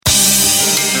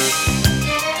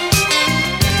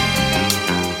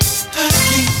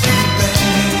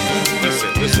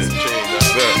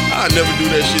I'll never do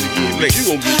that shit again. Like, you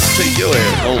gonna take your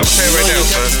ass home. I'm saying right now,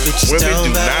 son. Women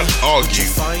do not argue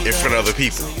in front of other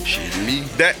people. Shit, me.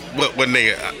 That what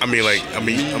nigga? I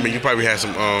mean, you probably had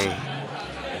some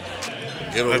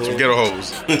ghetto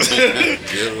hoes.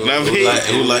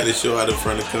 Who like to show out in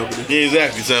front of company? Yeah,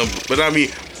 exactly, son. But I mean,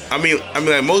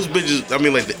 like most bitches. I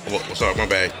mean, like, sorry, my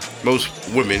bad. Most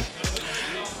women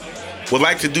would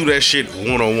like to do that shit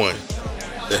one-on-one.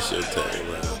 That's your tag,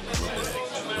 right?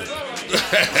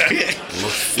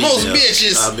 Most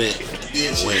bitches. I bet.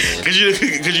 Women.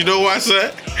 Cause you know why,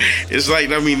 son? It's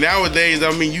like, I mean, nowadays,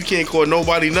 I mean, you can't call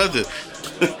nobody nothing.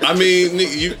 I mean,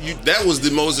 you that was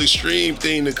the most extreme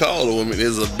thing to call a woman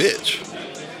is a bitch.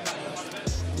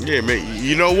 Yeah, man.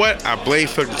 You know what? I blame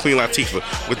fucking Queen Latifah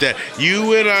with that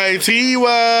UNITY.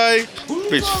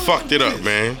 Bitch fucked it up,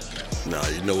 man. Nah,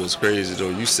 you know what's crazy though?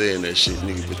 You saying that shit,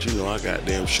 nigga, but you know I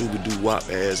goddamn shooby-doo-wop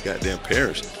ass goddamn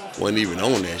parents wasn't even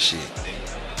on that shit.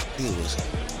 He was,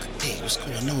 hey, what's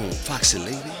going on, Foxy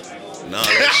lady? Nah,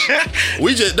 that shit.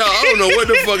 We just, I don't know what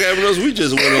the fuck happened to us. We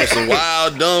just went on some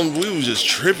wild, dumb, we was just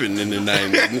tripping in the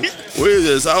 90s. We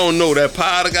just, I don't know, that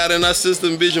powder got in our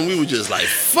system, vision. We were just like,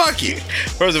 fuck it.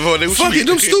 First of all, fuck it,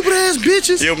 them stupid ass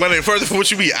bitches. Yo, my nigga, first of all,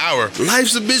 what you be our?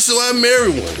 Life's a bitch, so I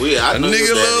marry one. I know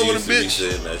nigga love with a bitch.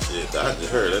 bitch. That shit. I just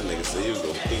heard that nigga say he was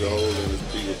gonna pick a hole in his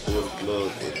speaker for the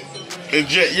plug. And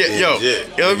Jet, yo,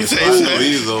 let me tell you something.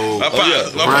 These old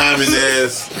rhyming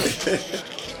ass.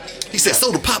 He said,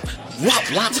 soda pop, wop,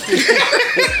 wop.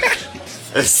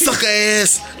 Sucker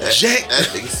ass, Jack. That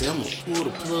nigga said, I'm gonna pull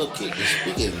the plug, kick the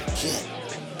speaker, and Jet.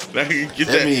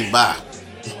 That mean bye.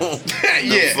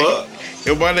 Yeah. Fuck?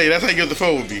 Yo, my nigga, that's how you get the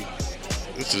phone with me.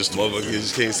 This is Motherfucker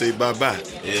just can't say bye-bye.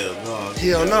 Yeah, no.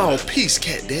 Hell no, peace,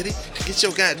 cat daddy. Get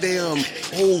your goddamn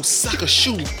old sucker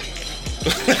shoe.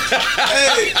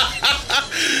 Hey,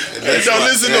 don't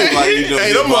listen to me.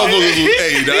 Hey, them motherfuckers was,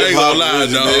 hey, I ain't gonna lie,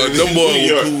 dog. Them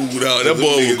boys were cool, dog. Them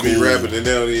boys were cool. Be rapping and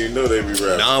they don't even know they be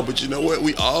rapping. Nah, but you know what?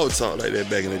 We all talk like that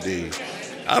back in the day.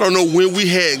 I don't know when we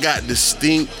had got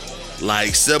distinct,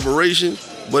 like, separation,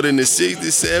 but in the 60s,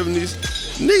 70s,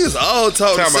 niggas all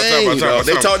talk the same, dog.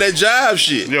 They talk that jive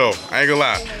shit. Yo, I ain't gonna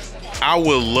lie. I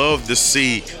would love to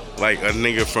see, like, a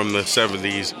nigga from the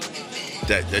 70s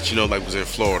that you know, like, was in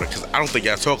Florida, because I don't think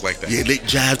y'all talk like that. Yeah, they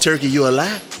jive turkey, you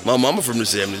alive? My mama from the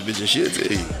 70s, bitch, and she'll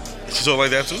tell you. She talk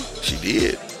like that too? She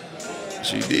did.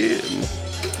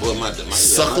 Well, my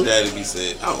daddy be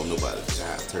saying, I don't know about a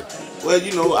jive turkey. Well,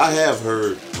 you know, I have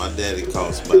heard my daddy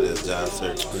call somebody a jive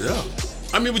turkey. Yeah.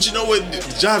 I mean, but you know what?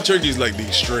 Jive turkey is like the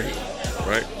extreme,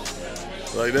 right?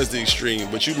 Like, that's the extreme.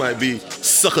 But you might be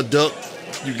sucker duck.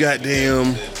 You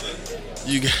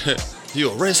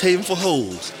a rest haven for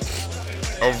hoes.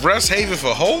 A rest haven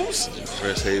for hoes?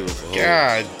 Rest haven for hoes.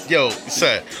 God, yo,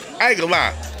 son, I ain't gonna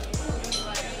lie.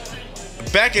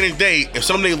 Back in the day, if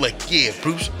some nigga like, yeah,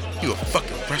 Bruce, you a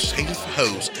fucking rest haven for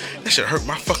hoes, that shit hurt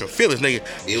my fucking feelings, nigga.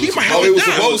 It was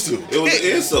supposed to. It was an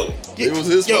insult. It was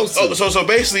his supposed to. So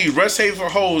basically, rest haven for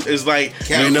hoes is like,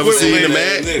 you ain't never seen the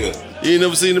Mac? You ain't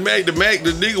never seen the Mac? The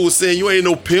nigga was saying, you ain't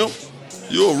no pimp.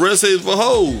 You a rest haven for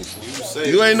hoes.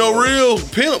 You ain't no real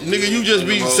pimp, nigga. You just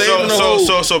be saving the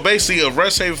hoes. So basically, a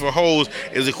rest haven for hoes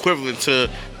is equivalent to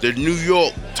the New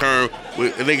York term where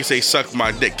a nigga say suck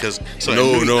my dick. Cause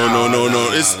no.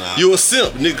 It's you a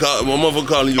simp, nigga. My motherfucker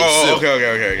calling you a simp.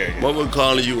 Okay. Motherfucker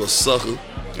calling you a sucker.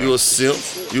 You a simp.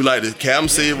 You like the Captain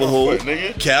Saver hoe,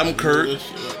 Captain Kirk.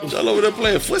 Y'all over there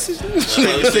playing fussies. This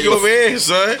nigga over here,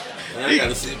 son. I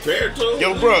gotta see Paratoon.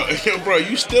 Yo, bro,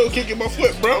 you still kicking my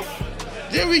foot, bro?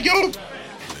 There we go.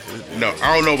 No,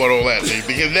 I don't know about all that, nigga.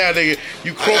 Because now, nigga,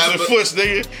 you crossing the foots,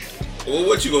 nigga. Well,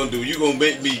 what you gonna do? You gonna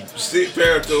make me sit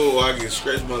Paratoon or I can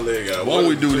stretch my leg out? Why don't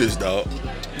we do this, dog?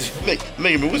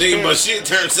 Nigga, my shit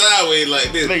turned sideways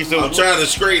like this. I'm trying to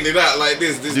straighten it out like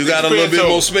this. You got a little bit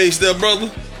more space there,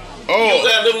 brother? Oh. You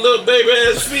got them little baby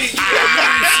ass feet.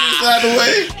 Out the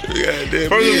way.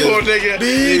 First of all, nigga,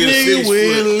 big nigga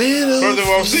with little. First of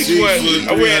all, 6 foot.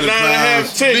 I wear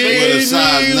 9.5, 10. With a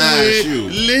size 9 shoe.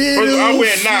 First of all, I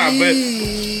wear 9, but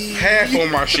half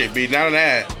on my shit be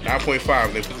 9.5,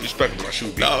 9.5. They put respect on my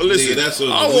shoe. No, listen.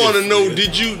 I want to know: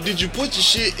 did you put your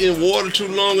shit in water too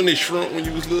long and they shrunk when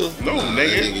you was little? No,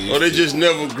 nigga. Or they just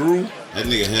never grew? That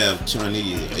nigga have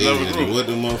Chinese Asian. What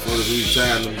the motherfuckers be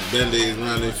tying them band-aids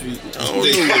around their feet? I don't know.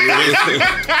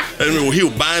 I mean, when he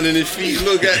was binding his feet,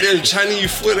 look at that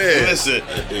Chinese foot ass.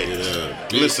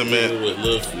 Listen, man. With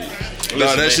little feet.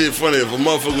 Nah, that shit funny. If a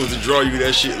motherfucker was to draw you,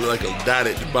 that shit look like a dot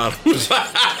at the bottom. And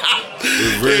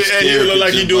you look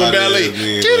like you doing ballet.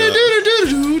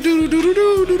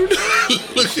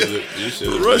 Look at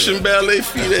Russian ballet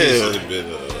feet ass.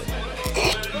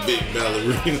 big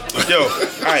ballerina. Yo,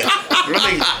 alright.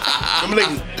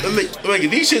 Let me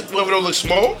these shit don't look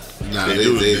small. Nah,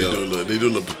 They do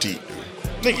look petite.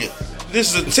 Nigga,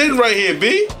 this is a 10 right here,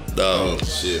 B. Oh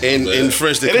shit. In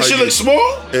French, they And call this shit you. look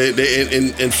small?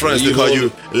 In France, they call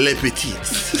you le petit.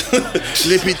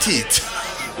 Le petit.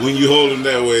 When you hold them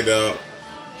that way, dog,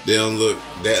 they don't look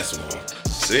that small.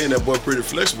 Saying that boy pretty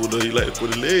flexible though. He like to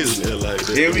put his legs in there like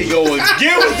that. Here we go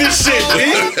again with this shit, B.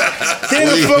 Here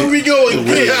the fuck we go again.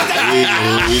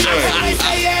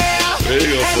 There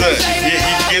you go. Look,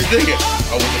 you thinking, I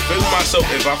would defend myself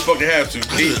if I fucking have to.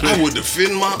 B. I would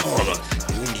defend my honor.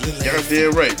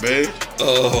 Goddamn right, man.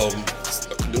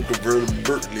 Them convertible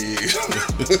Burt legs.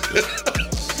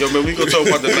 Yo, man, we gonna talk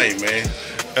about the night, man.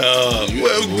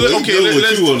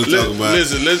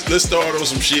 Let's start on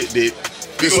some shit that.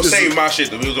 We gonna save my shit,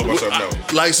 though. We gonna talk about something else.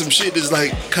 Like some shit that's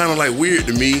like kind of like weird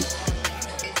to me.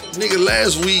 Nigga,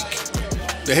 last week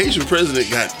the Haitian president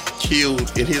got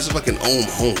killed in his fucking own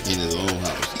home. In his own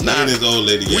house. Nah, and his old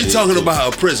lady. We talking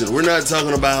about a president. We're not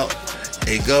talking about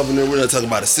a governor. We're not talking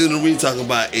about a senator. We're talking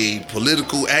about a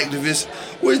political activist.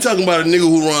 We're talking about a nigga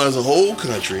who runs a whole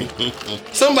country.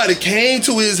 Somebody came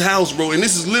to his house, bro, and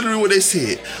this is literally what they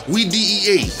said. We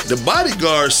DEA. The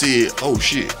bodyguard said, "Oh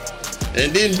shit,"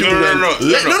 and then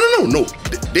no.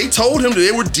 They told him that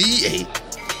they were DEA,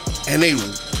 and they.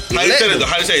 How you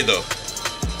say it though?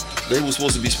 They were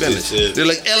supposed to be Spanish. They're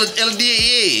like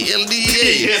LDA.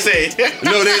 Yes, say.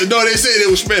 No, they said they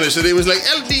were Spanish, so they was like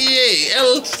LDA,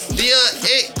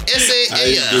 LDA, I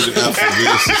ain't do the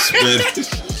alphabet in Spanish.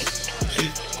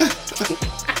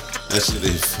 That shit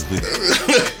ain't funny.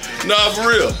 Nah, for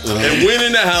real. And went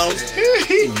in the house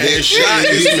and shot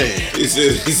this man. He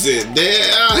said,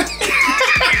 damn.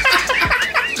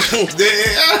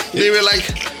 They were like,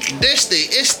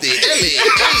 este,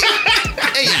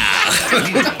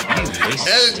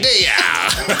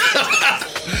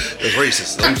 That's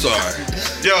racist. I'm sorry.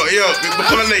 Yo,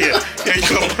 my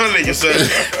nigga, son.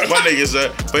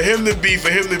 For him to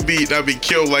be not be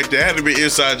killed like that had to be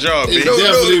inside job. It No,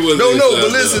 definitely was inside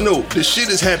but listen, job. no. This shit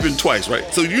has happened twice, right?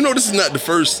 So you know this is not the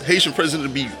first Haitian president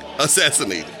to be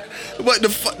assassinated. But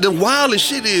the wildest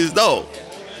shit is, though,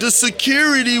 the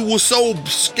security was so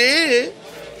scared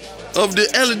of the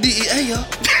LDEA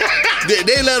that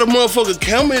they let a motherfucker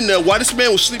come in there while this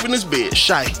man was sleeping in his bed,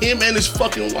 shot him and his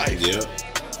fucking wife. Yeah.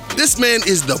 This man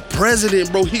is the president,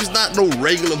 bro. He's not no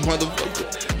regular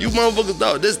motherfucker. You motherfuckers,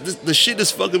 dog. The shit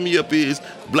that's fucking me up is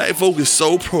black folk is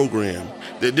so programmed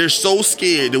that they're so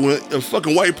scared that when a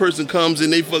fucking white person comes in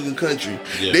their fucking country,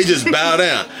 they just bow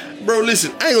down. Bro,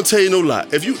 listen, I ain't gonna tell you no lie.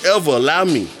 If you ever allow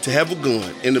me to have a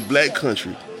gun in the black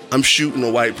country, I'm shooting a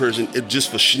white person just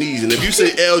for sneezing. If you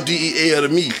say LDEA to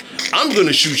me, I'm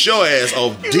gonna shoot your ass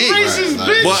off dick. Racist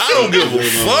bitch. But I don't give a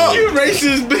fuck. You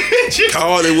racist bitch.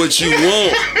 Call it what you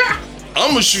want.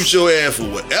 I'm gonna shoot your ass for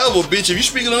whatever, bitch. If you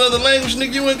speak another language,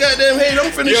 nigga, you ain't goddamn hate.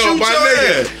 I'm finna shoot your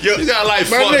ass. You got like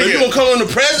fuck. If you gonna come on the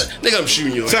president, nigga, I'm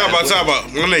shooting your ass. Talk about,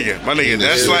 my nigga.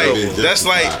 That's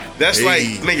like,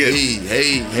 nigga.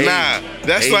 Hey. Nah,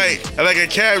 that's like a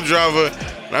cab driver.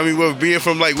 I mean, whether being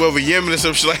from like Yemen or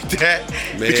some shit like that.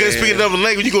 Man. Because speaking another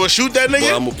language, you gonna shoot that nigga?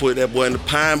 Boy, I'm gonna put that boy in the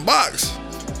pine box.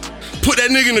 Put that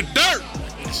nigga in the dirt.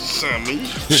 Son, man.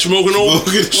 Smoking on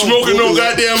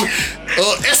goddamn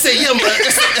S.A.M.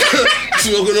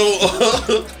 Smoking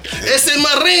on S.A.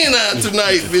 Marina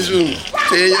tonight, bitch.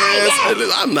 Tell your ass.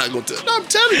 I'm not gonna tell. I'm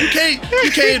telling you,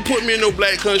 you can't put me in no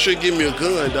black country and give me a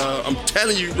gun, dog. I'm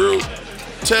telling you, bro.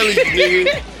 Telling you,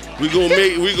 nigga. We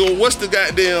gonna what's the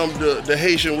goddamn the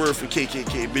Haitian word for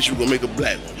KKK, bitch? We gonna make a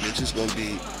black one, bitch. It's gonna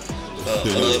be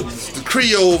the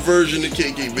Creole version of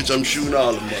KKK, bitch. I'm shooting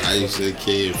all of them. I used to say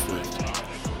K in French.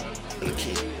 Look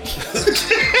here.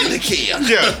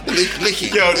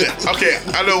 Yo, okay,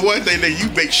 I know one thing that you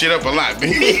make shit up a lot,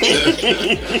 baby.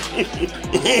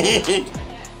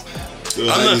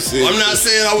 I'm not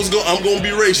saying I'm gonna be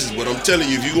racist, but I'm telling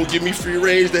you, if you gonna give me free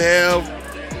range to have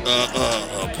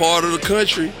a part of the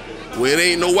country where it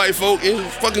ain't no white folk in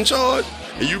fucking charge,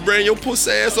 and you bring your pussy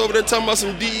ass over there talking about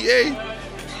some DEA,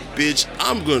 bitch,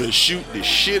 I'm gonna shoot the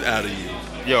shit out of you.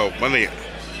 Yo, my nigga,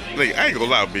 I ain't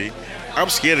gonna lie, B. I'm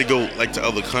scared to go like to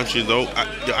other countries though.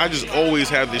 I just always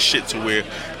have this shit to where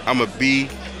I'ma be,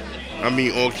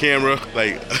 on camera,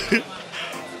 like,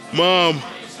 Mom,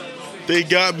 they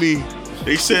got me.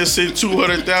 They said send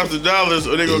 $200,000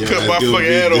 or they gonna cut my fucking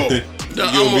head off.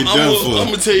 I'm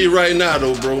gonna tell you right now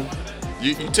though, bro.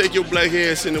 You take your black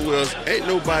ass anywhere else, ain't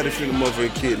nobody finna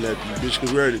motherfucking kidnap you, bitch,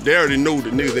 cause they already know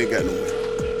that niggas ain't got no money.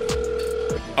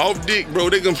 Off dick, bro,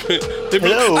 they be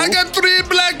Hello? I got 3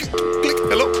 black. Click.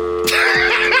 Hello?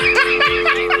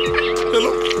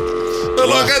 Hello?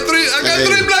 Well, I got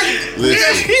three black.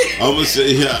 Listen, I'm gonna show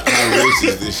you how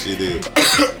racist this shit is.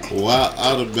 Why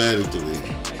automatically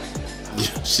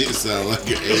your shit sound like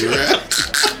an A-Rap?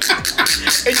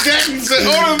 Exactly, son.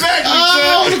 Automatically,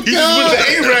 son. You just put the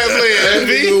A-Rap That layer,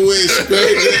 nigga went straight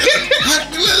there.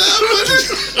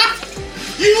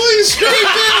 You went straight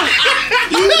there.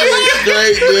 You went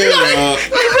straight there.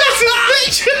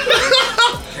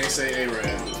 Can't say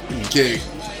A-Rap. You can't.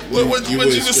 What you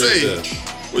went can straight say? there.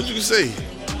 What you can say?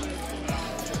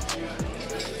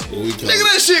 What we call Nigga,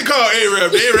 that shit called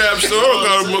A-Rap. The A-Rap store. I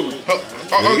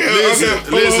don't call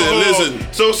it. Listen.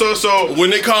 So. When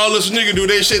they call us nigga, do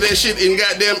they say that shit in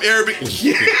goddamn Arabic?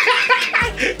 Yeah.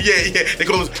 They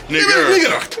call us nigga.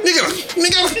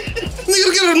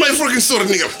 Nigga, get out of my fucking store,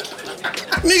 nigga.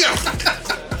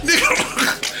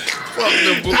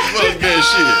 Fuck that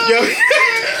shit. Yo.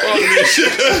 Fuck that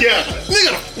shit. Yeah.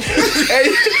 Nigga. Hey.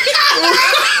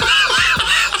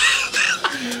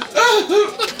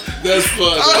 That's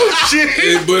fun. Oh shit.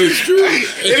 Hey, but it's true.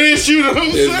 It is you though.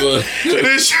 It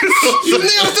is you though.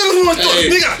 Nigga, I'm telling you my thought,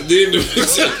 nigga. Then the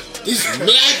bitch, this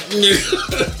black nigga.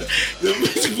 The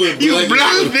bitch put You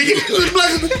black nigga.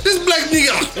 This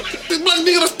black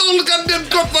nigga that stole the goddamn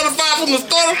gun 45 from the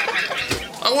store.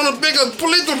 I want to make a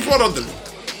police report of them.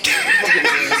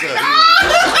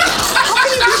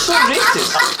 So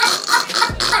racist.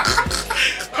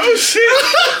 Oh shit.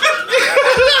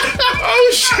 Oh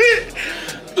shit.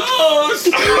 Oh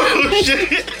shit. Oh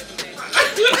shit.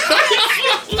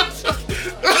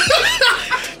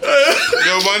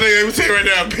 Yo, my nigga, let me tell you right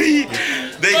now, P.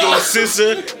 They gonna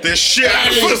censor the shit out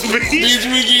of us, B. Bitch,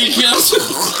 we get canceled.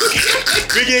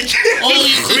 We get canceled.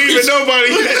 Oh, We even nobody.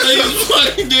 You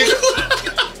funny nigga.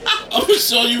 I'm gonna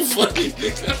show you funny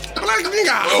nigga. Black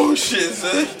nigga. Oh shit,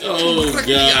 son. Oh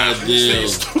god damn.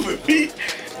 Stupid P.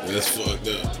 That's fucked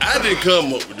up. I didn't come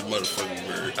up with the motherfucking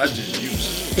word. I just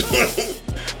used it.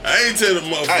 I ain't tell the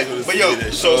motherfucker Alright, to but say yo,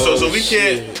 that so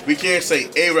shit. we can't say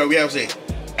Arab. We have to say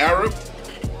Arab.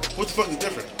 What the fuck is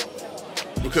different?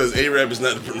 Because Arab is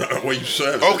not the pronoun way you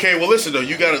say it. Okay, well listen though,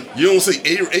 you gotta. You don't say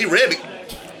Arabic.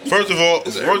 First of all,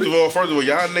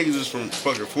 y'all niggas is from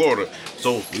fucking Florida,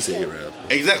 so We say Arab.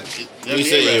 exactly. We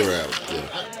say A-Rap.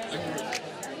 Yeah.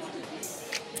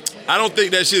 I don't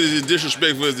think that shit is as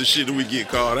disrespectful as the shit that we get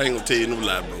called. I ain't gonna tell you no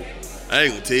lie, bro. I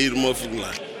ain't gonna tell you the motherfucking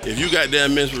lie. If you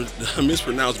goddamn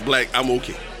mispronounced black, I'm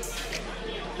okay.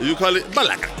 If you call it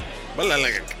Balaka.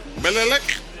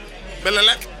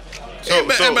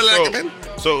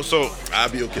 So I'll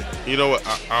be okay. you know what?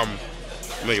 I'm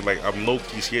nigga, like I'm low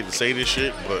key scared to say this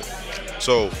shit, but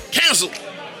Cancel.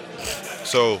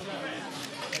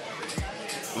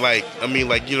 like I mean,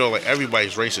 like you know, like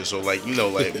everybody's racist, so like you know,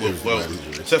 like well Everybody's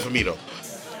racist. except for me though.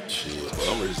 Shit,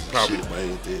 well, I'm racist. Probably. Shit, man,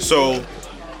 ain't that- So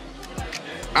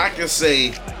I can't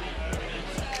say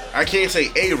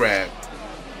Arab,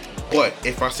 but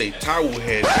if I say towel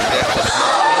head, that's just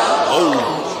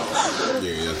Oh,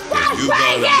 Yeah, you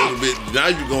got a little bit. Now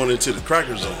you're going into the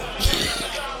cracker zone.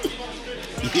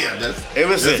 yeah, that's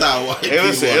listen, how white hey,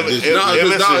 listen, people are hey, dis- No,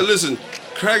 hey, listen. listen.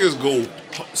 Crackers go.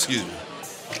 Excuse me.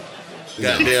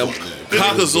 Goddamn fuck that.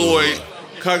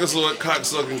 cockazoid,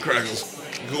 cocksucking crackers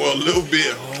go a little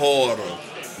bit harder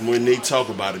when they talk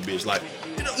about it, bitch. Like,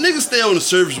 you know, niggas stay on the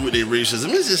surface with their racism.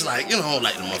 It's just like, you know, I don't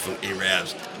like the motherfucking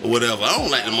Arabs or whatever. I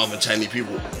don't like the motherfucking Chinese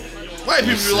people. White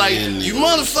people be like, Sand you niggers.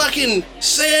 motherfucking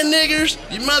sand niggers,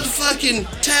 you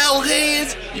motherfucking towel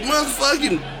heads, you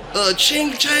motherfucking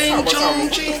ching chang chong What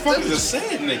the ching. fuck is a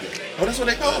sad nigga? Oh, that's what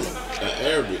they call them.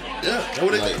 Arabic. Yeah, that's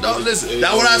what they Like, no, listen,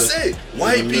 that's what I say.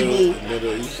 White people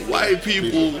White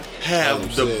people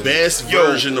have the best Yo.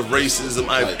 version of racism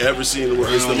I've ever seen in the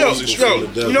world. It's the Yo, most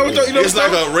extreme. you know what? It's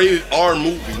like a rated R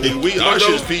movie. Nigga. Our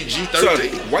shit is PG-13.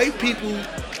 Son, white people,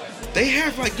 they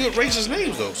have like good racist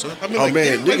names though. So I mean, Oh like,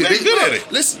 man, they're nigga, good at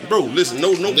it. Listen, bro, listen,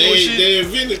 no bullshit. They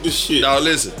invented the shit. Y'all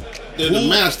listen. They're the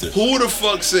masters. Who the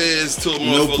fuck says to a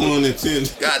No motherfucker? pun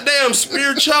intended. Goddamn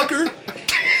spear chucker.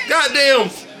 Goddamn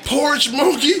porch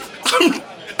monkey.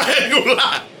 I ain't gonna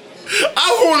lie.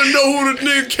 I want to know who the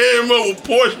nigga came up with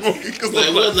porch monkey. Cause Like,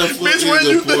 I'm what the like, fuck bitch, is when a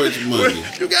you porch think- monkey?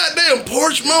 You goddamn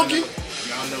porch monkey.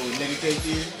 Y'all know what nigga cake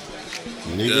is?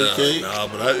 Nigga cake. Nah,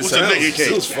 but it What's a nigga cake?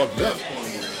 sounds fucked up.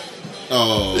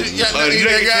 Oh, You got A to eat nigga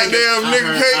that cake. goddamn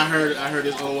nigga cake. I heard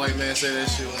this old white man say that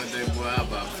shit one day, boy. I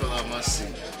about fell out my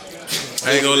seat.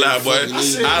 I ain't gonna lie, boy.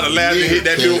 Fucking I'd have laughed and hit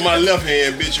that dude with my left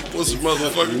hand, bitch. You pussy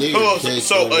motherfucker. nigga Hold on, cake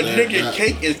so a over there. nigga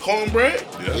cake is cornbread?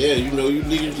 Yeah, you know you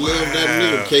niggas love that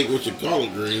nigga cake with your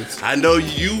collard greens. I know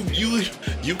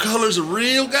you colors are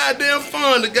real goddamn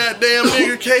fun. The goddamn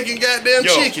nigga cake and goddamn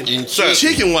Yo, chicken. and son,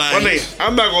 Chicken My wine. nigga,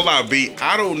 I'm not gonna lie, B.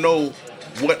 I don't know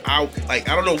what I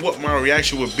don't know what my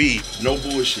reaction would be No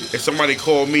bullshit. if somebody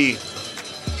called me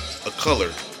a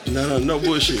color. No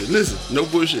bullshit. Listen, no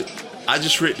bullshit. I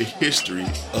just read the history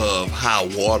of how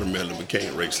watermelon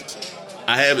became racist.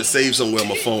 I have it saved somewhere on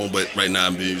my phone, but right now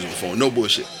I'm using my phone. No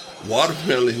bullshit.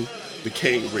 Watermelon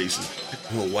became racist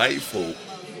when white folk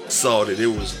saw that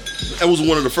that was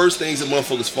one of the first things that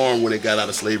motherfuckers farmed when they got out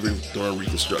of slavery during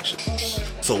Reconstruction.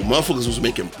 So motherfuckers was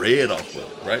making bread off of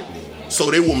it, right? So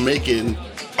they were making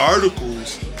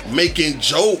articles, making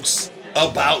jokes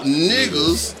about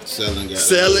niggas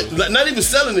selling, like, not even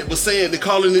selling it, but saying, they're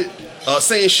calling it,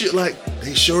 saying shit like,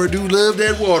 they sure do love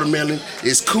that watermelon.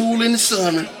 It's cool in the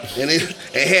summer. And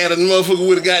had a motherfucker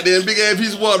with a goddamn big ass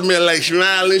piece of watermelon, like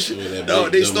smiling and shit. Yeah,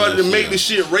 Dog, they started to make the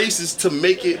shit racist to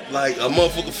make it like a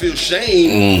motherfucker feel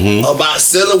shame about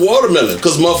selling watermelon.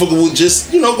 Cause motherfucker would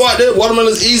just, go out there,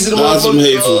 watermelon's easy to motherfucker. Some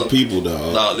hateful people,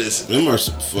 dog. Nah, listen. Them are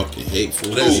some fucking hateful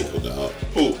Listen. people, dog.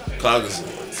 Who? Cognizant.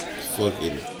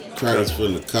 Fucking crackers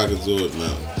from the Caucasoid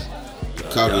Mountains.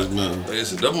 Caucasus Mountains.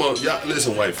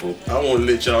 Listen, white folk. I want to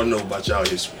let y'all know about y'all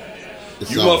history.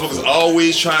 It's You all motherfuckers fuck.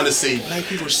 always trying to say black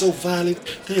people are so violent.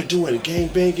 They're doing gang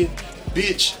banging.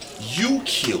 Bitch, you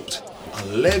killed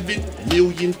 11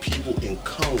 million people in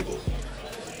Congo.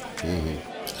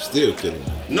 Still killing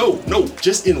them. No,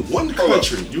 just in one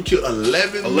country, you killed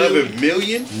 11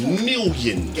 million?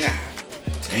 million. Yeah.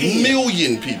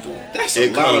 Million people. That's a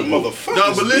in lot of Congo. motherfuckers,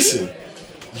 No, but B. listen,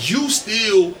 you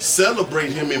still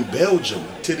celebrate him in Belgium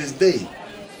to this day.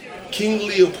 King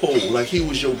Leopold, like he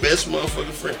was your best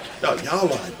motherfucking friend.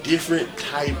 Y'all are a different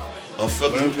type of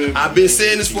fucking. I've been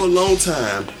saying this for a long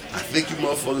time. I think you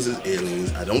motherfuckers is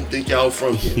aliens. I don't think y'all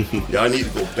from here. Y'all need to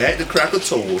go back to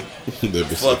Krakatoa. There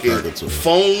be some Fucking Krakatoa.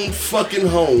 phone fucking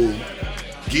home.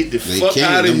 Get the They fuck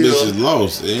can't. out of Them here. bitches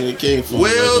lost. They came from.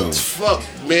 Well, fuck,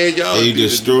 man, y'all. They need to-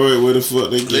 destroyed where the fuck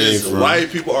they came Listen, from.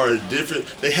 white people are different.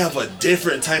 They have a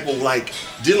different type of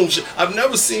dealing with shit. I've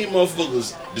never seen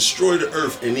motherfuckers destroy the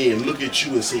earth and then look at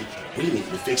you and say, we need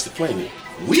to fix the planet.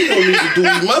 We don't need to do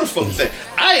these motherfucking things.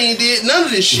 I ain't did none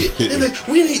of this shit. They're like,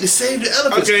 we need to save the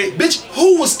elephants. Okay. Bitch,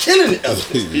 who was killing the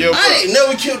elephants? Yo, I ain't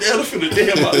never killed the elephant a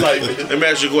day in my life. Man. Let me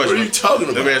ask you a question. What are you talking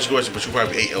about? Let me ask you a question, but you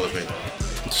probably ate elephant.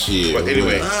 Shit. But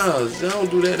anyway. Nah, I don't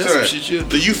do that. That's Sorry. some shit you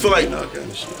Do you feel like all kind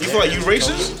of shit. you feel like you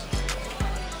racist?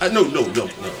 No.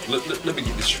 Let me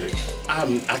get this straight. I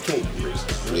can't be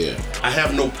racist. Right? Yeah. I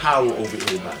have no power over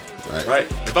anybody. Right.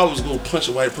 If I was going to punch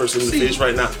a white person in the face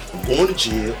right now, I'm going to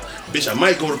jail. Bitch, I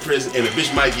might go to prison and the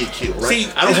bitch might get killed. Right.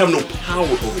 See, I don't have no power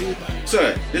over anybody.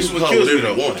 Son, this is You what call kills me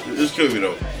whatever though. you want. This kills me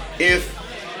though. If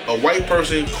a white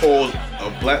person calls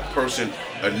a black person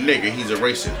a nigga, he's a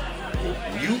racist.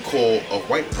 You call a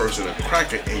white person a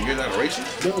cracker and you're not a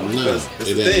racist? No, No, because it's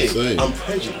it the ain't the thing. same. I'm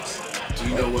prejudiced. Do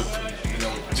you know what?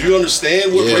 Do you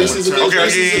understand what Yeah. racism is? Okay,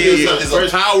 Racism is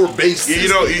a power-based Yeah, you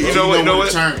system. know Where what?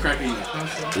 the term cracker even comes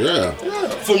from? Yeah. Yeah,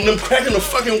 from them cracking the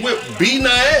fucking whip, beating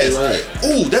our ass. Right.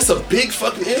 Ooh, that's a big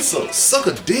fucking insult. Suck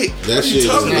a dick. What That are you shit is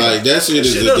talking about? like that shit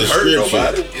is a doesn't hurt description.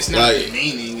 nobody. It's not Like, the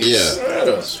meaning. yeah.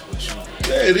 It's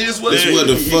Yeah, it is what It's it what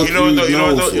the is. fuck you know what though? you You know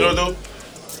what known though? You know for. what though?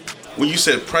 When you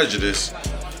said prejudice,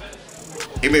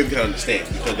 it made me kind of understand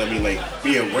because I mean, like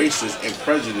being racist and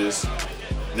prejudice,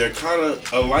 they're kind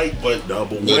of alike, but Dog,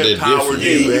 but But what they're power different. do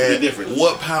you Yeah, they're have? different.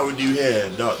 What power do you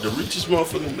have, dog? The richest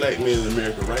motherfucking black man in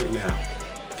America right now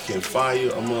can fire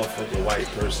a motherfucking white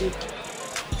person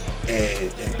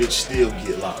and bitch still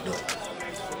get locked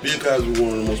up. Bill Cosby was one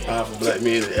of the most powerful black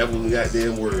men that ever in the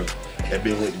goddamn world that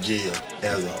been went to jail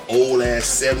as an old ass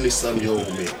 70-something-year-old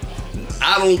man.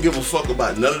 I don't give a fuck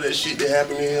about none of that shit that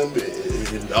happened to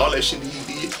him and all that shit that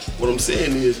he did. What I'm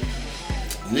saying is,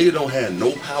 nigga don't have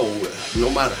no power with no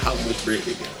matter how much bread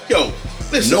they got. yo,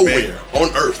 listen, Nowhere man.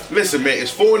 on earth. Listen, man, it's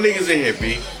 4 niggas in here,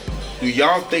 B. Do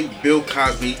y'all think Bill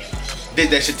Cosby did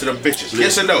that shit to them bitches?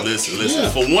 Yes or no? Listen. Yeah.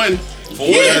 For one,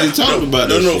 Yeah, they talking about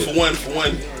that shit. For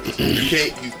one,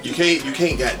 you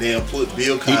can't goddamn put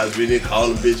Bill Cosby in there, call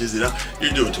them bitches.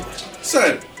 You're doing too much.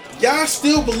 Son, y'all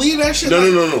still believe that shit?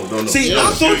 No. See, Yeah.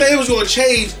 I thought that it was gonna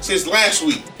change since last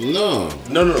week. No.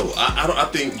 No. I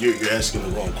think you're asking the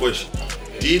wrong question.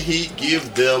 Did he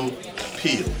give them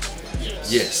pills?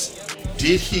 Yes.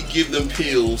 Did he give them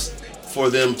pills for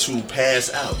them to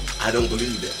pass out? I don't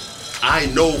believe that. I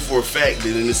know for a fact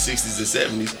that in the 60s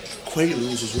and 70s,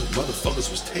 Quaaludes was what motherfuckers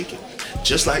was taking.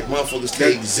 Just like motherfuckers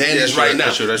take Xannies that's right right, now.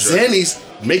 that's right, that's right. Xannies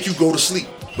make you go to sleep.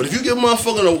 But if you give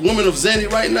motherfucking a woman of Xanny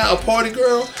right now, a party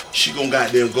girl, she gonna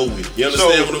goddamn go with it. You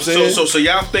understand what I'm saying? So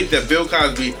y'all think that Bill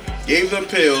Cosby gave them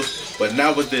pills, but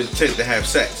not with the intent to have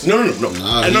sex? No.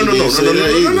 Nah, he didn't say that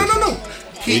either. No.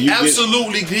 When He you get-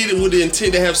 absolutely did it with the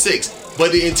intent to have sex,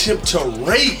 but the intent to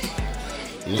rape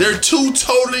They're two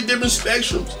totally different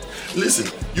spectrums. Listen,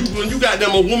 when you got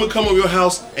them a woman come over your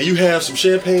house and you have some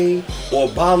champagne or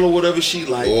a bottle or whatever she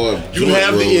like, Or you joint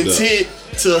have the rolled intent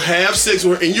to have sex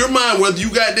with her in your mind, whether you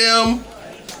got them,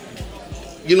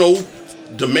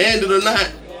 demand it or not.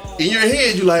 In your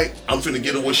head, you like, I'm finna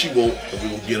get her what she want, and we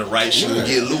gonna get her right, she gonna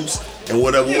get loose, and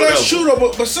whatever. That's true though,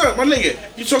 but son, my nigga,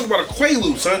 you talking about a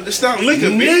Quaalude, son. It's not liquor,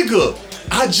 bitch. Nigga,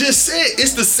 I just said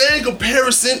it's the same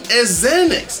comparison as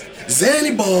Xanax.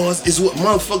 Xanny bars is what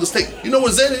motherfuckers take. You know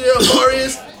what Xanny bar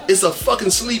is? It's a fucking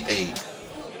sleep aid.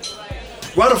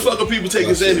 Why the fuck are people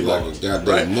taking Xanny bars?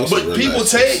 Right?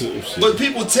 But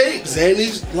people take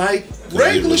Xannies like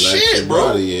regular shit,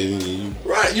 bro.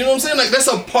 Right? You know what I'm saying? Like that's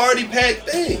a party pack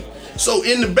thing. So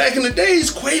back in the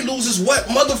days, Quaaludes is what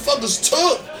motherfuckers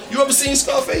took. You ever seen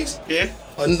Scarface? Yeah.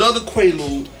 Another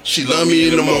Quaalude. She love me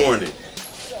in the morning.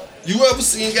 You ever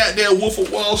seen goddamn Wolf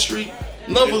of Wall Street?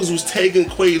 Motherfuckers was taking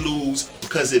Quaaludes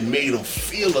because it made them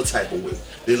feel a type of way.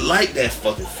 They like that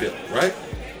fucking feeling, right?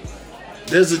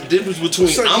 There's a difference between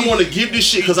I'm gonna give this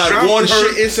shit because I want her.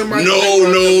 No. That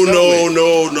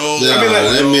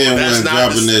man wasn't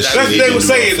dropping that shit. That's what they were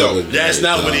saying though. That's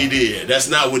not what he did. That's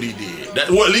not what he did.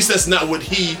 Well, at least that's not what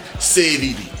he said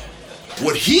he did.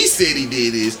 What he said he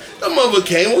did is the mother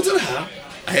came over to the house.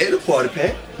 I had the party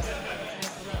pack.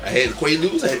 I had the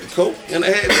Quaaludes, I had the Coke, and I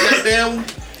had the goddamn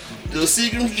the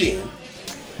Seagram's gin.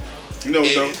 You know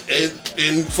though.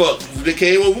 And fuck, they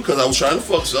came over because I was trying to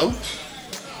fuck something.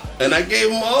 And I gave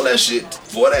him all that shit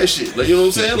for that shit. Like, you know what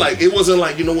I'm saying? Like, it wasn't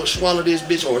like, you know what, swallow this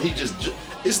bitch, or he just,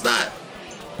 it's not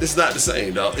the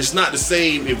same, dog. It's not the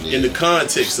same in the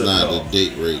context of it. It's not the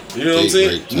date rape. You know what I'm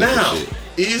saying? Now,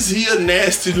 is he a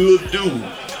nasty little dude?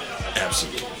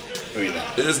 Absolutely.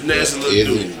 It's nasty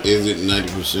little dude. Is it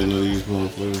 90% of these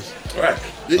motherfuckers? Right.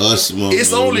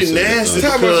 It's only nasty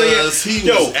because he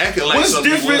was acting like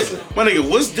something he wasn't. My nigga,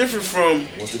 what's different from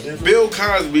Bill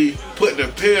Cosby putting a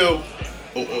pill,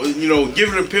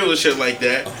 giving a pill and shit like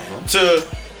that, to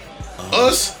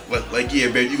us, like, yeah,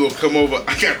 babe, you gonna come over,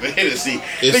 I got the Hennessy.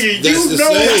 Nigga,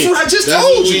 that's what I just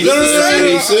told you.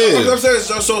 That's what I'm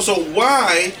saying. So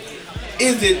why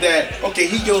is it that, okay,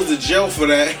 he goes to jail for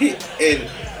that,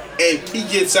 and he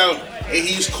gets out, and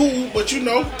he's cool, but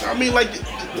I mean, like,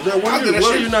 what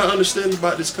are you not understanding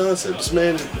about this concept? This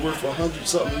man is worth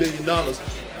 $100-something million.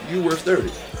 You worth 30.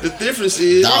 The difference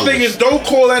is, my thing is, don't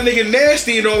call that nigga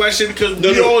nasty and all that shit because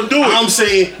we all do it. I'm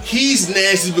saying he's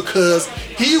nasty because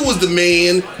he was the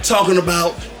man talking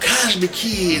about Cosby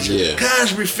kids,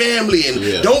 Cosby family,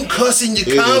 and don't cuss in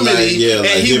your comedy. And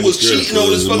he was cheating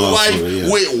on his fucking wife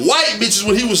with white bitches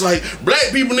when he was like,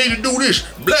 black people need to do this,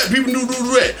 black people need to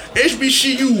do that,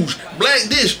 HBCUs, black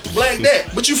this, black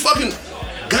that. But you fucking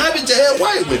garbage ass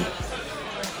white women.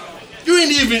 You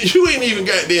ain't even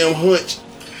goddamn hunch.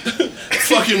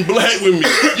 Fucking black women.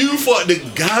 You fought the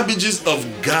garbages of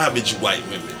garbage white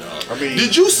women, dog. I mean,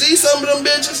 did you see some of them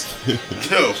bitches?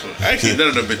 No, actually none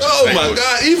of them bitches. Oh my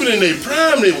god, even in their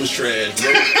prime they was trash,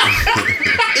 bro.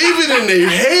 Even in their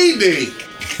heyday,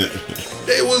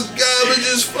 they was garbage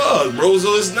as fuck, bro.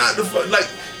 So it's not the fuck, like,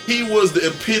 he was the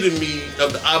epitome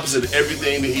of the opposite of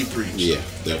everything that he preached. Yeah,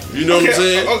 definitely. You know what I'm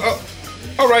saying?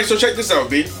 All right, so check this out,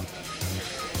 B.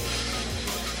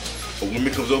 A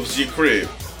woman comes over to your crib.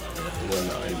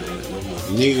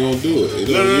 You ain't gonna do it.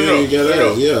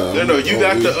 No. You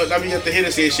got the. you have to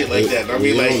Hennessy and shit like that. I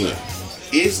mean, like,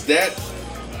 is that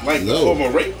like a form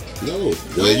of rape? No.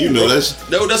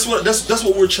 Well, that's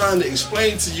what we're trying to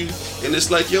explain to you, and it's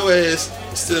like your ass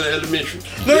is still in elementary.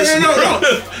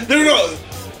 No.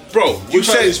 Bro, you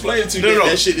trying to explain to you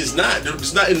that shit is not.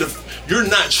 It's not in the. You're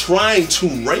not trying to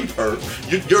rape her.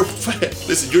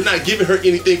 Listen. You're not giving her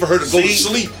anything for her to go to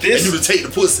sleep and you to take the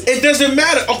pussy. It doesn't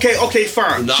matter. Okay,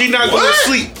 fine. She's not going to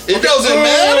sleep. It doesn't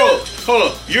matter.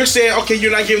 Hold on. You're saying, okay,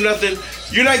 you're not giving nothing.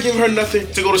 You're not giving her nothing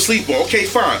to go to sleep on. Okay,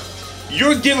 fine.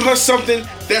 You're giving her something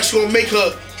that's gonna make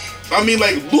her,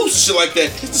 like, loose, shit like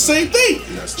that. It's the same thing.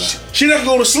 She's not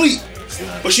gonna go to sleep,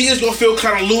 but she is gonna feel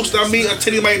kind of loose. A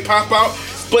titty might pop out,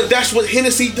 but that's what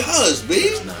Hennessy does,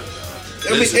 babe.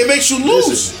 It makes you loose.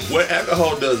 Listen, what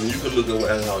alcohol does, and you can look at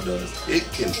what alcohol does, it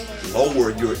can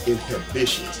lower your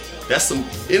inhibitions. That's some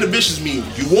inhibitions mean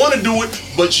you want to do it,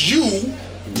 but you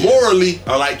morally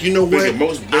are like, you know what?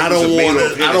 I don't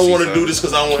want to do this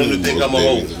because I don't want him to think I'm a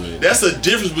hoe. That's the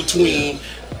difference between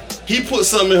he put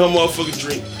something in her motherfucking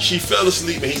drink, she fell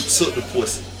asleep, and he took the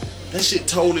pussy. That shit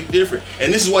totally different.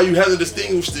 And this is why you have to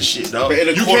distinguish this shit, dog.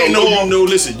 You can't know,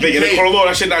 listen. In the court of law,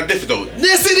 that shit not different, though.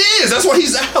 Yes, it is. That's why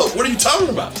he's out. What are you talking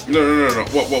about? No.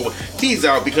 What? He's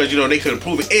out because, they couldn't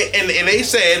prove it. And they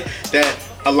said that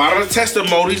a lot of the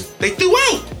testimonies, they threw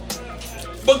out.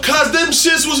 Because them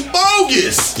shits was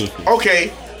bogus.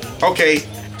 Okay.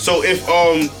 So if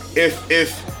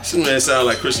This man sound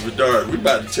like Christopher Dart. We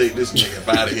about to take this nigga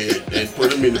out of here and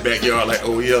put him in the backyard like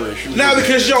OEL and shoot. now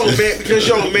because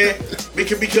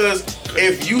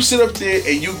if you sit up there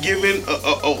and you giving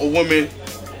a woman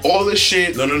all this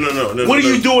shit. No. What are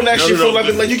you doing that shit for?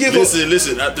 Like you give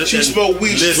Listen. She smoke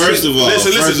weed. First of all,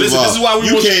 listen. This is why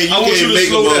we want you to make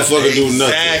slow a down. motherfucker do nothing.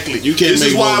 Exactly. You can't this make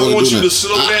is why I motherfucker want do you to nothing.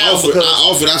 slow down. I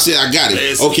offered. I said I got it.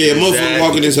 Yes, Okay, a motherfucker exactly.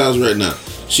 walk in this house right now.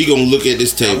 She gonna look at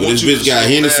this table. want This you bitch to got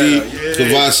slow Hennessy, down. Yeah.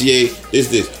 Cavassier.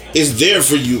 This. It's there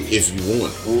for you if you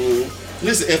want.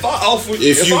 Listen, if I offer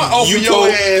You your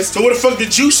ass, So what the fuck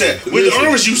did you say? Where the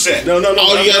orange juice at? no.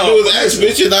 All you gotta do is ask,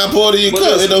 bitch, and I pour it in your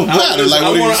cup. It don't matter. Like,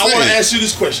 what are you I want to saying? ask you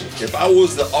this question: if I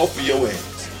was to offer your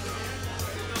ass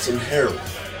some heroin,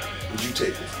 would you take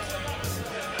it?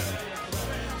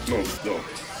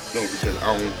 No, because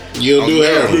I don't. You don't do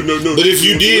heroin. No. But if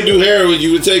you did do heroin,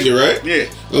 you would take it, right? Yeah.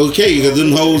 Okay, because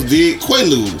them hoes did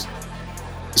Quaaludes.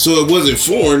 So it wasn't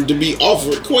foreign to be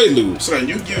offered Quaaludes. Son,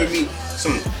 you giving me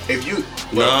some. If you.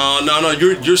 No.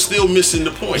 You're still missing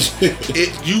the point.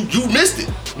 You missed it.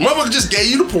 Motherfucker just gave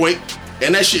you the point,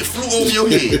 and that shit flew over your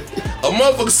head. A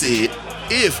motherfucker said,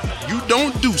 if you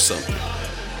don't do something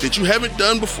that you haven't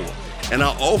done before, and I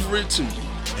offer it to you,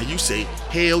 and you say,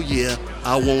 hell yeah,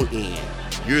 I want in.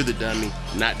 You're the dummy,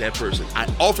 not that person. I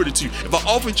offered it to you. If I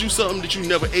offered you something that you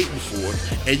never ate before,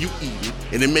 and you eat it,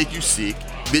 and it make you sick,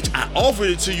 bitch, I offered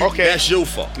it to you. Okay. That's your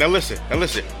fault. Now listen.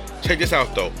 Check this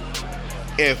out though.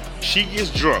 If she gets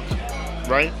drunk,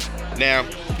 right? Now,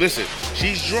 listen,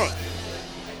 she's drunk.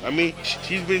 I mean,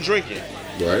 she's been drinking.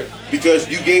 Right? Because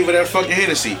you gave her that fucking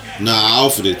Hennessy. Nah, I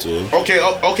offered it to her.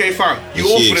 Okay, fine. You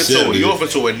And she offered it to her. accepted You it. offered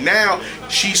it to her. Now,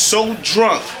 she's so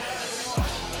drunk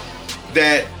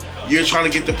that you're trying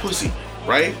to get the pussy,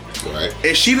 right? Right?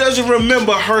 And she doesn't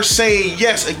remember her saying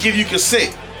yes and give you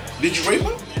consent. Did you rape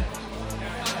her?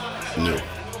 No.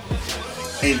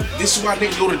 And this is why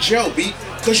niggas go to jail, B.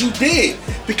 Because you did.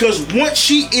 Because once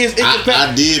she is incapacitated.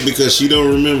 I did because she don't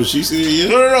remember. She said yeah.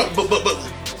 No. But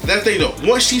that thing though.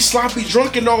 Once she's sloppy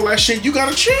drunk and all that shit, you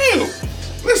gotta chill.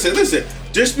 Listen.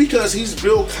 Just because he's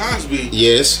Bill Cosby,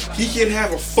 Yes. he can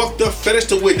have a fucked up fetish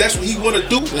to where that's what he wanna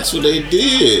do. That's what they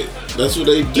did. That's what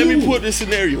they do. Let me put this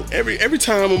scenario. Every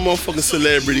time a motherfucking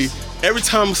celebrity, I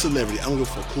don't give a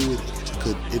fuck who it is.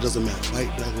 Cause it doesn't matter,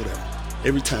 white, black, whatever.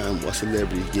 Every time a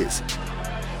celebrity gets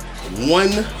one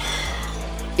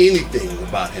anything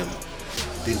about him,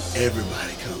 then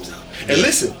everybody comes out. And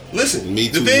listen. Me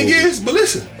the Too thing movie. is, but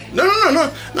listen. No,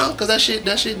 cause that shit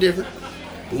different.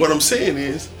 But what I'm saying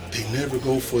is, they never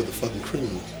go for the fucking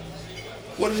criminal.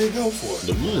 What do they go for?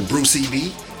 The money. Bruce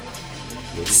E.B.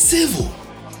 Civil.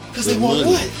 Cause The they want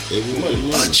money. what? They want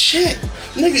the A money. check.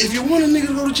 Nigga, if you want a nigga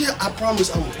to go to jail, I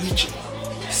promise I'm with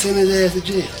you. Send his ass to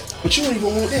jail. But you don't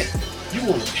even want that. You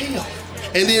want a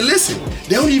payoff. And then listen,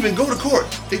 they don't even go to court.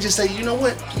 They just say, you know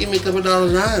what? Give me a couple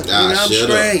 $1. I'm shut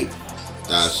straight.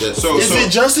 Shut So- the Is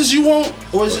it justice you want,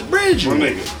 or is it bread you My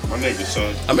want? nigga,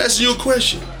 son. I'm asking you a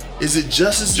question. Is it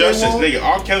justice you Justice, want? nigga,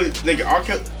 R. Kelly.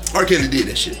 R. Kelly did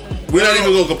that shit. We're not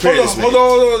even gonna compare this, man. Hold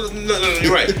on. No,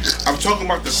 you're right. I'm talking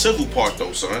about the civil part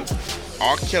though, son.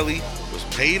 R. Kelly was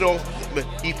paid off.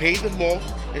 He paid them off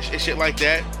and shit like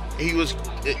that. He was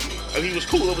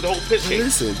cool over the whole piss cake.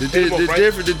 Listen, the Paid them off,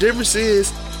 right? difference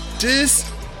is this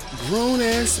grown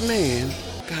ass man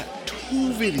got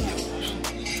 2 videos.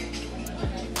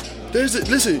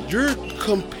 Listen, you're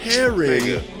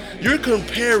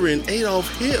comparing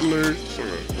Adolf Hitler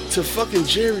to fucking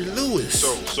Jerry Lewis.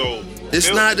 So It's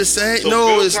not the same. so No,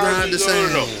 Bill it's not Cosby- the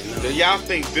same. No. Y'all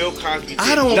think Bill Cosby did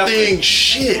I don't nothing? think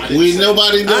shit.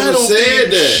 Nobody I never don't said think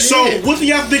that. shit. So what do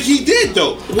y'all think he did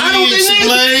though? I don't think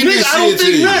explain nigga, this I don't shit to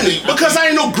think you. nothing. Because I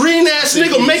ain't no green ass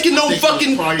nigga making no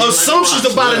fucking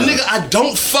assumptions about a nigga I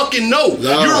don't fucking know.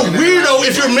 No. You're a weirdo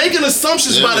if you're making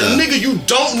assumptions about a Yeah. nigga you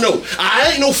don't know. I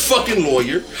ain't no fucking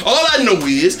lawyer. All I know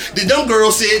is that them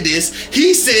girls said this,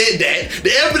 he said that,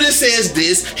 the evidence says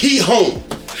this, he home.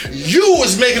 You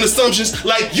was making assumptions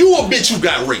like you a bitch who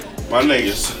got raped. My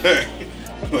niggas.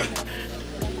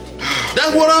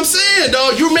 That's what I'm saying,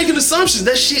 dog. You're making assumptions.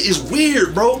 That shit is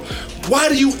weird, bro. Why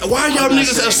y'all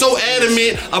niggas are so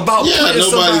adamant about Yeah, putting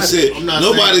nobody somebody? said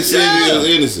nobody said Yeah. he was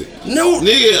innocent. No,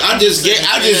 Nigga, I just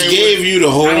gave you the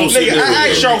whole Nigga, scenario. I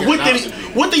asked y'all,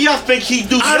 what do y'all think he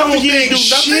do? I don't he think do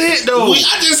nothing? shit though.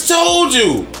 I just told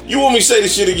you. You want me to say the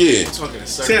shit again?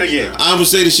 Say it again. I'm gonna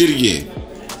say the shit again.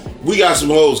 We got some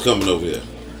hoes coming over here.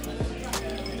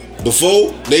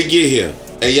 Before they get here,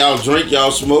 and y'all drink, y'all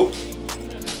smoke.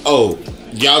 Oh,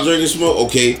 y'all drink and smoke?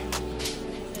 Okay.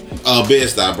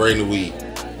 Bed-Stuy, bring the weed.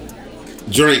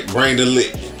 drink, bring the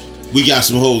lick. We got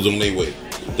some hoes on their way.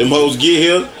 Them hoes get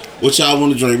here. What y'all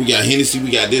want to drink? We got Hennessy,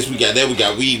 we got this, we got that, we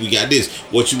got weed, we got this.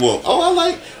 What you want? Oh,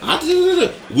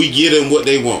 we get them what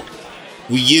they want.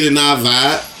 We get in our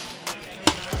vibe,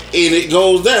 and it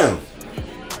goes down.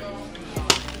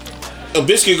 A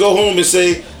bitch can go home and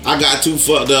say, I got too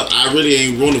fucked up. I really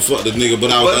ain't want to fuck the nigga,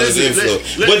 but I was under the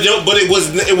influence. But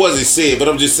it wasn't said. But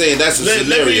I'm just saying that's a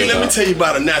scenario. Let me tell you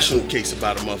about a national case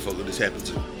about a motherfucker this happened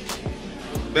to.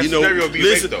 That scenario be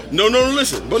listen, though. No,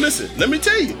 listen. But listen, let me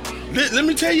tell you. Let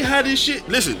me tell you how this shit.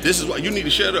 Listen, this is why you need to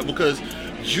shut up because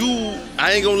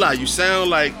I ain't gonna lie, you sound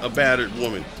like a battered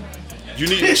woman. You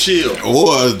need to chill.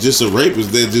 Or just a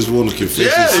rapist that just want to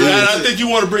confess. Yeah, I think you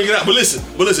want to bring it out. But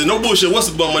listen, no bullshit. What's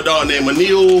the bum my dog named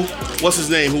Anil? What's his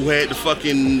name? Who had the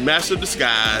fucking Master of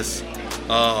Disguise?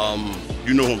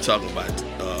 You know who I'm talking about.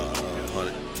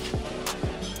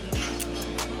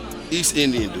 East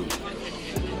Indian dude.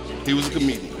 He was a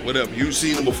comedian. Whatever. You've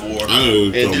seen him before. I know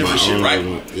and different shit, right?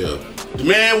 Yeah. The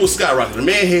man was skyrocketing. The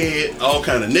man had all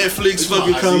kind of Netflix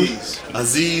fucking comedy.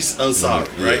 Aziz Ansari,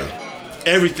 right? Yeah.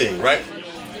 Everything, right?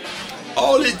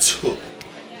 All it took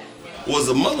was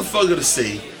a motherfucker to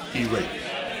say he raped,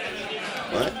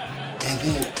 right? And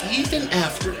then even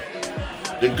after,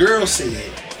 the girl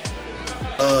said,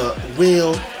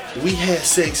 well, we had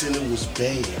sex and it was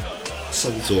bad. So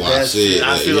I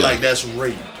feel like that's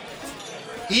rape.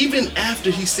 Even after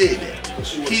he said that,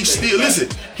 he still, listen,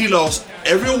 he lost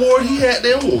every award he had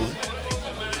there won.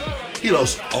 He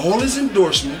lost all his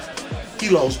endorsements. He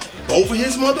lost both of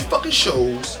his motherfucking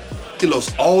shows. He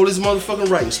lost all his motherfucking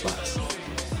writing spots.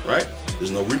 Right?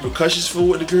 There's no repercussions for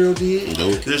what the girl did.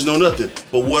 Nope. There's no nothing.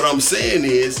 But what I'm saying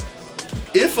is,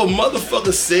 if a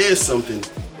motherfucker says something,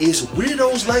 it's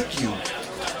weirdos like you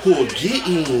who will get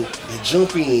in and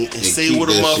jump in and say what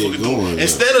a motherfucker do.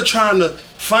 Instead of trying to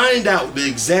find out the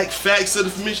exact facts of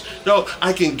the information, no,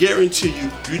 I can guarantee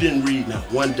you didn't read not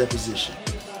one deposition.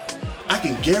 I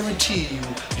can guarantee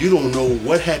you don't know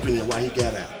what happened and why he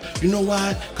got out. You know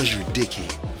why? Because you're a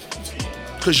dickhead.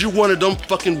 Because you're one of them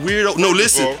fucking weirdo. No,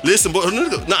 listen, but no,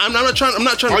 I'm not trying. I'm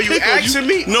not trying. Are to you asking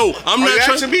me? No, I'm not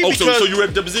trying. Asking me? Oh, so you read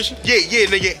the deposition? Yeah,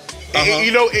 nigga. And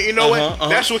you know what?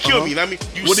 That's what killed me. I mean,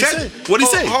 what did he say? What did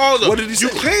he say? Hold up. What did he say?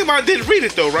 You claim I didn't read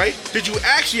it though, right? Did you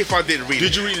ask me if I didn't read it?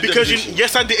 Did you read the because deposition?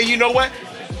 Yes, I did. And you know what?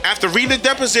 After reading the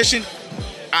deposition,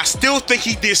 I still think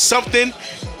he did something.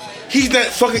 He's not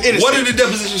fucking innocent. What did the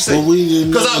deposition say? Well, we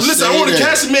didn't. Because listen, I want to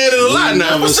catch the man in a lie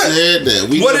now. We never said that.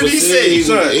 What did he say?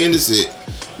 He was innocent.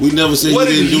 We never said he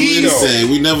didn't do anything.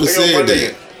 We never said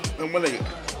that.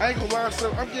 I ain't gonna lie,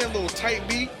 son. I'm getting a little tight,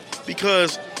 B,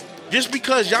 because just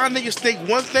because y'all niggas think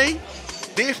one thing,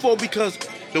 therefore because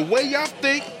the way y'all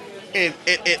think and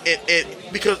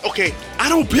because okay, I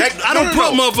don't put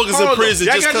motherfuckers in prison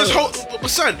just because. But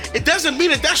son, it doesn't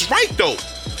mean that that's right though.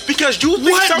 Because you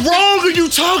think what something wrong are you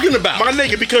talking about? My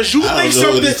nigga, because you think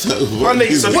something. My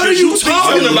nigga, what are you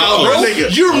talking about, bro?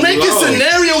 Nigga. You're making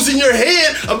scenarios in your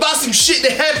head about some shit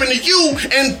that happened to you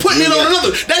and putting it on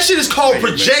another. That shit is called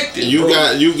projecting. You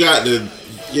got the.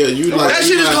 Yeah, that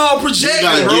shit is called projecting,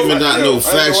 bro. You're not giving out no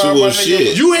factual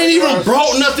shit. You ain't even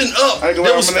brought nothing up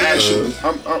that was factual.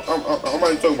 I'm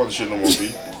not even talking about the shit no more,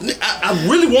 B. I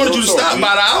really wanted you to stop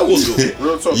about an hour ago.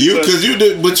 Real talk. You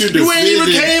ain't even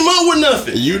came up with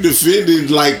nothing. You defended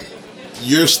like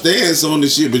your stance on the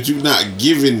shit, but you're not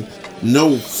giving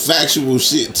no factual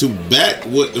shit to back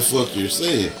what the fuck you're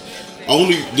saying.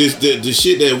 Only the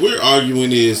shit that we're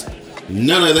arguing is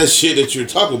none of that shit that you're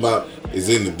talking about is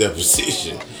in the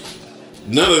deposition.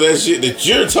 None of that shit that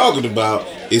you're talking about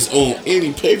is on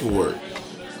any paperwork.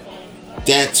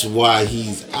 That's why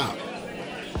he's out.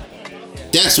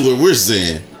 That's what we're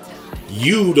saying.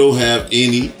 You don't have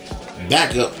any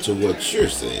backup to what you're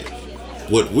saying.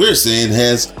 What we're saying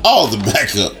has all the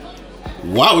backup.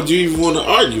 Why would you even want to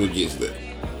argue against that?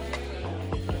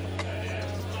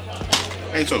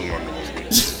 I ain't talking about no more.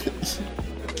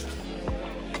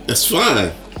 That's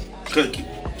fine.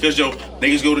 Cause yo,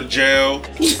 niggas go to jail.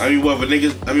 Innocent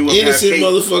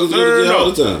motherfuckers go to jail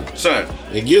all the time. Son.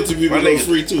 And guilty people go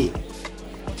free too.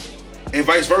 And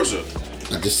vice versa.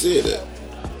 I just said that.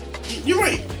 You're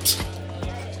right.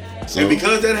 So, and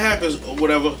because that happens or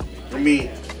whatever, I mean,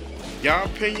 y'all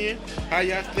opinion, how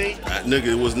y'all think. Nigga,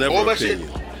 it was never all that opinion.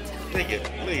 Shit,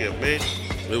 nigga, man.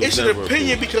 It's an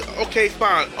opinion because, okay,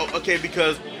 fine. Okay,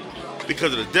 because of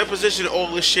the deposition and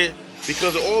all this shit,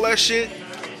 because of all that shit,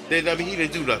 then, I mean, he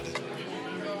didn't do nothing.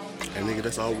 And nigga,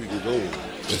 that's all we can go on.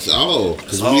 That's all.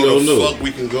 Because we don't know. Fuck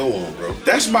we can go on, bro.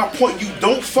 That's my point. You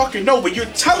don't fucking know, but you're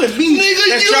telling me.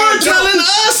 Nigga, you're telling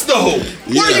us, though.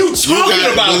 What are you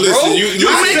talking about, bro?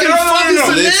 You're making fucking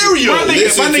scenarios. scenario. My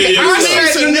Listen nigga, to I yourself.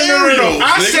 said, no.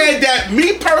 I nigga. said that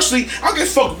me personally, I don't give a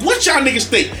fuck what y'all niggas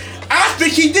think. I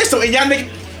think he did something, and y'all niggas.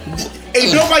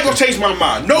 Ain't nobody gonna change my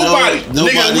mind. Nobody.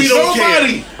 Nigga, we don't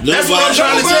care. That's what I'm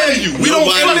trying to tell you. We don't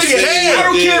fucking care. I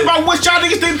don't care about what y'all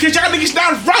niggas think because y'all niggas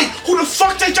not right. Who the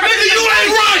fuck think y'all niggas? You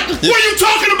ain't right. What are you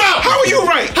talking about? How are you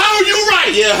right? How are you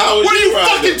right? Yeah, how are What are you right?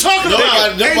 fucking talking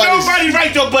about? Ain't nobody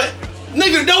right though, but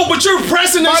nigga, no, but you're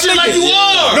pressing that shit like you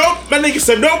are. No, my nigga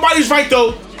said nobody's right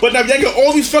though. But now y'all got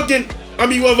all these fucking.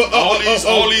 I mean, whatever. All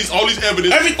these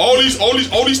evidence. All these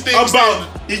things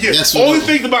about. All these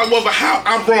things about whether how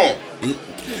I'm wrong.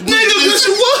 Nigga, because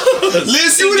you was.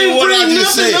 Listen you didn't to what bring I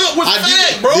just nothing said. up with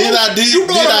fact, bro.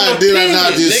 Did I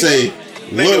not just say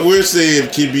what we're saying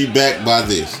can be backed by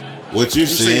this? What you're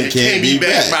saying can't be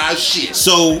backed by shit.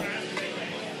 So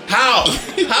how?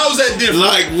 How's that different?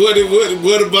 Like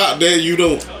what about that you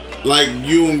don't like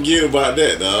you don't get about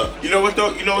that, dog? You know what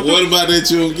though? What about that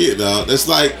you don't get, dog? That's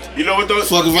like you know what though?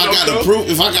 Fuck if I got the proof,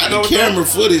 if I got the camera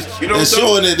footage that's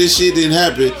showing that this shit didn't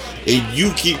happen, and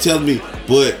you keep telling me,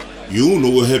 but you don't know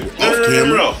what happened off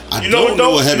camera. I don't know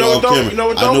what happened off camera.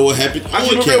 I know what happened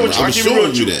on camera. I'm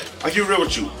showing you that. I keep real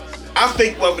with you. I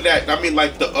think whether that, I mean,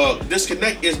 like the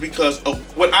disconnect is because of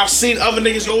what I've seen other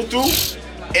niggas go through,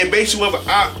 and basically whether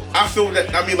I feel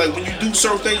that, I mean, like when you do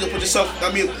certain things and put yourself,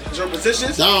 I mean, in certain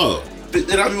positions, dog.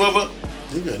 Then I mean, whether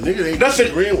nigga ain't nothing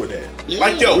agreeing with that. Yeah,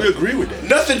 like yo, we agree with that.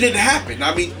 Nothing didn't happen.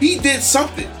 I mean, he did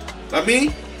something. I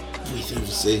mean, he never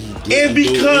said he didn't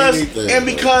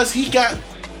because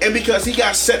he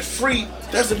got set free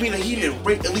doesn't mean that he didn't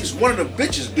rape at least one of the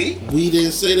bitches, B. We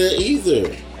didn't say that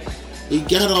either. He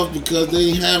got off because they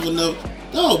didn't have enough.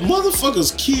 Dog,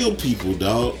 motherfuckers kill people,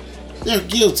 dog. They're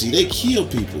guilty. They kill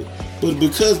people, but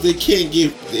because they can't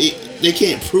they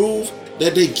can't prove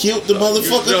that they killed the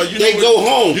motherfucker, they go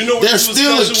home. They're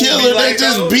still a killer. They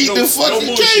just beat the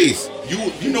fucking case.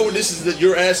 You know what this is that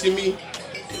you're asking me?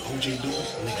 Did OJ do it?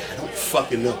 Nigga, I don't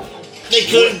fucking know. They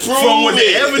couldn't prove from what the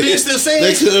it. evidence is saying.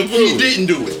 They couldn't prove he didn't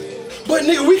do it. But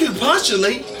nigga, we can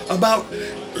postulate about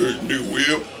nigga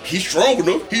Will. He's strong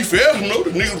enough. He fast enough. The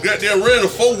nigga goddamn ran a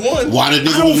 4-1. Why the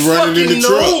nigga was running in the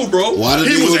truck, bro? Why the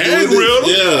he nigga was angry with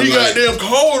him. Yeah, he like, goddamn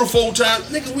called her 4 times.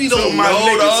 Nigga, we don't know,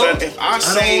 nigga, dog. If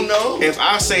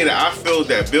I say that I feel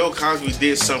that Bill Cosby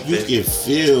did something, you can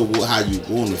feel how you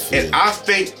want to feel. And I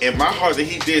think in my heart that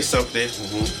he did something.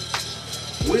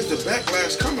 Where's the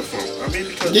backlash coming from? I mean,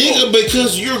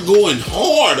 because you're going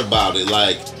hard about it.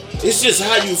 Like, it's just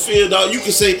how you feel, dog. You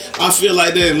can say I feel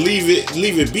like that and leave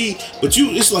it be, but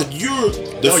it's like you're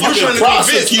the fucking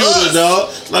prosecutor, dog.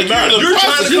 Like you're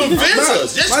trying to convince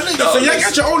us. So y'all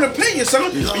got your own opinion,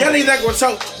 son. No. Y'all ain't not gonna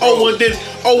tell.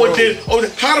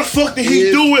 How the fuck did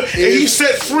he do it? And he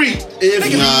set free. Ain't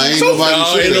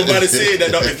nobody said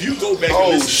that. Dog. If you go back, and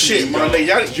listen shit, to my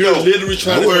nigga, you're literally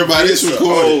trying to worry about this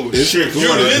recording.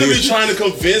 You're literally trying to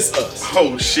convince us.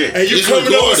 Oh shit! And you're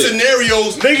coming up with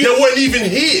scenarios that wasn't even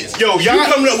his. Yo, y'all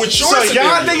coming up with your scenario.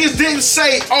 Y'all niggas didn't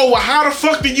say, well, how the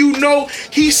fuck do you know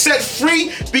he set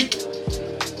free?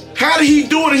 How did he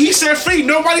do it? And he set free.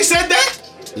 Nobody said that.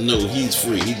 No, he's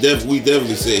free. We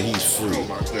definitely said he's free. Oh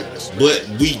my goodness! But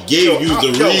we gave you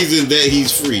the reason that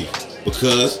he's free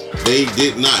because they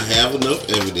did not have enough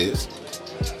evidence,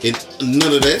 and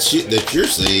none of that shit that you're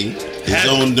saying is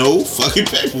on no fucking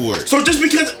paperwork. So just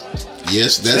because,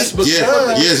 yes, just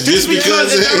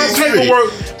because it's not on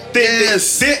paperwork,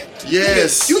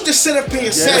 yes, you just sit up here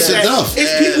and say that. Enough.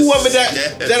 It's people over that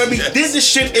did this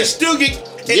shit and still get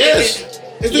yes.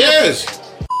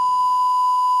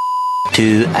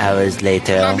 2 hours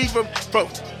later. I mean,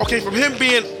 from him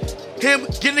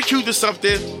getting accused of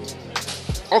something.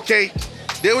 Okay,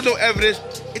 there was no evidence.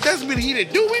 It doesn't mean he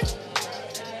didn't do it.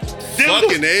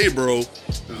 Fucking A, bro.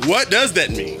 What does that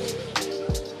mean?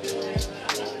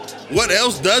 What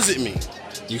else does it mean?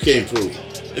 You can't prove it.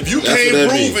 If you can't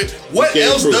prove it, what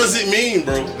else does it mean,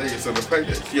 bro? So the fact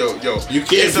that, yo, you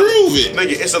can't prove it.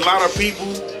 Nigga, it's a lot of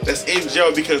people that's in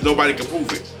jail because nobody can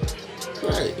prove it.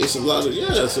 Right, it's a lot of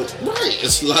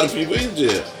it's a lot of people in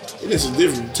jail, and it's a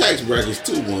different tax brackets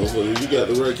too, motherfucker. If you got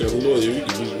the right kind of lawyer, you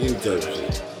can do any type of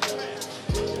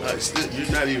shit.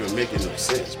 You're not even making no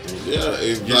sense, bro. Yeah,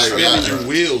 it's you're spinning your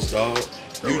wheels, dog.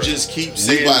 You just keep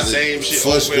saying the same shit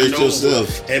over and over.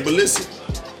 Yourself. But listen,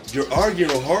 you're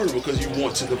arguing harder because you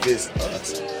want to convince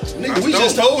us. Nigga, we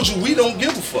just told you we don't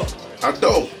give a fuck. I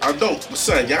don't. But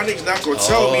son, y'all niggas not gonna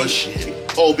tell me. Shit.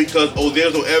 Because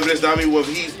there's no evidence. I mean,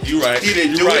 you right. He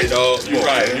didn't do right, it. Dog. You're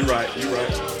right, bro.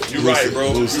 You're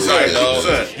right, dog.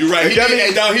 You're right. He did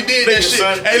that shit.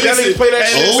 Hey, listen, play that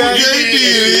shit back. He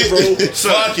did it, bro.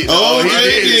 Fuck it. He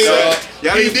did it.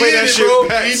 Y'all He need to play that did it, shit bro.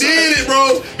 back, He son. did it,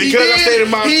 bro. Because I stated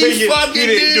my opinion, He fucking he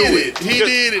didn't do it. He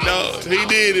did it, dog. He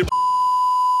did it.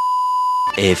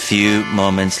 A few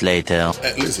moments later.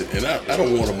 Listen, and I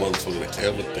don't want a motherfucker to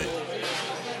ever think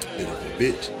that if a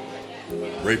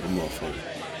bitch rape a motherfucker,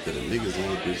 that a nigga's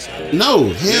on a bitch side. No,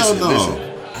 hell no.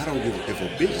 Listen, I don't give if a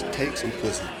bitch takes some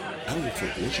pussy, I don't give a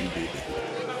fuck what you did.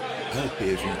 I don't care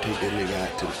if you take that nigga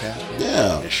out to the pastor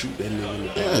and shoot that nigga in the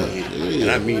back of the head.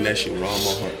 And I mean that shit with all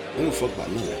my heart. I don't give a fuck about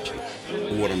none of that shit.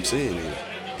 But what I'm saying is,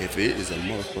 if it is a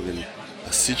motherfucking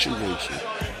a situation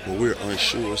where we're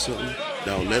unsure of something,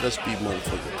 now let us be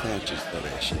motherfucking conscious of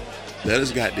that shit. Let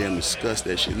us goddamn discuss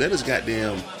that shit. Let us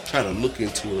goddamn try to look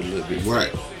into it a little bit.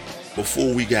 Right.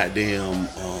 Before we goddamn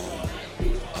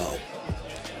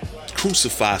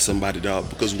crucify somebody, dog.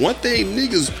 Because one thing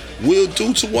niggas will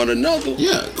do to one another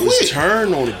is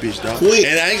turn on a bitch, dog. Quick.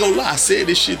 And I ain't gonna lie, I said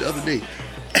this shit the other day.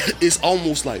 It's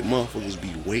almost like motherfuckers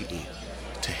be waiting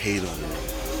to hate on a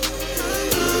nigga.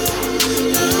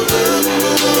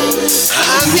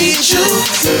 I need you.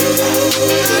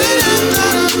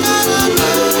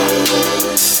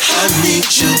 I need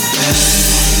you back.